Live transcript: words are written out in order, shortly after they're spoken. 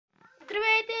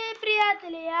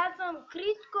приятели, аз съм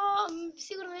Криско.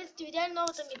 Сигурно вие сте видяли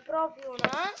новата ми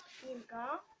профилна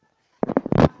снимка.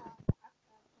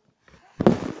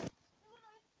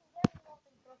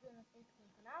 На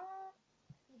канала.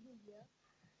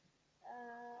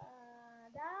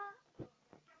 Да.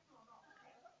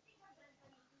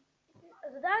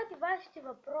 Задавайте вашите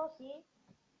въпроси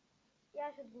и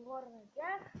аз ще отговоря на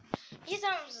тях. И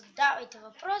само задавайте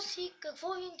въпроси,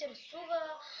 какво ви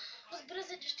интересува. Разбира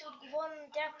се, че ще отговоря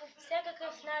на тях по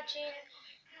всякакъв начин.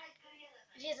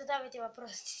 Вие задавайте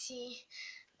въпросите си.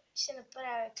 Ще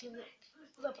направя клип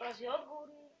въпроси и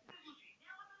отговори.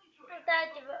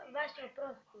 Задавайте вашите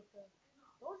въпроси за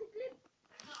този клип.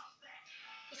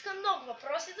 Искам много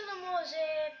въпроси, за да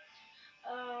може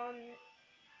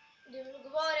да ви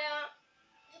отговоря.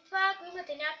 Затова, ако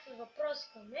имате някакви въпроси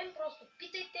към мен, просто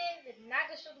питайте,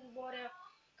 веднага ще отговоря.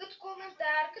 Като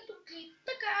коментар, като клип,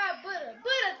 така, бъра,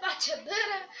 два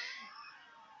чадъра.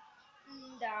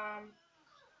 Да.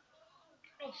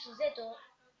 Общо взето,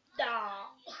 да.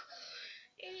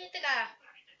 И така.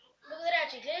 Благодаря,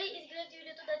 че изгледате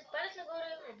видеото, дайте палец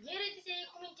нагоре, абонирайте се и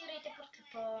коментирайте под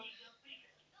клипа.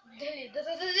 Да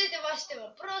зададете вашите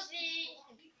въпроси.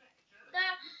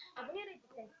 Да, абонирайте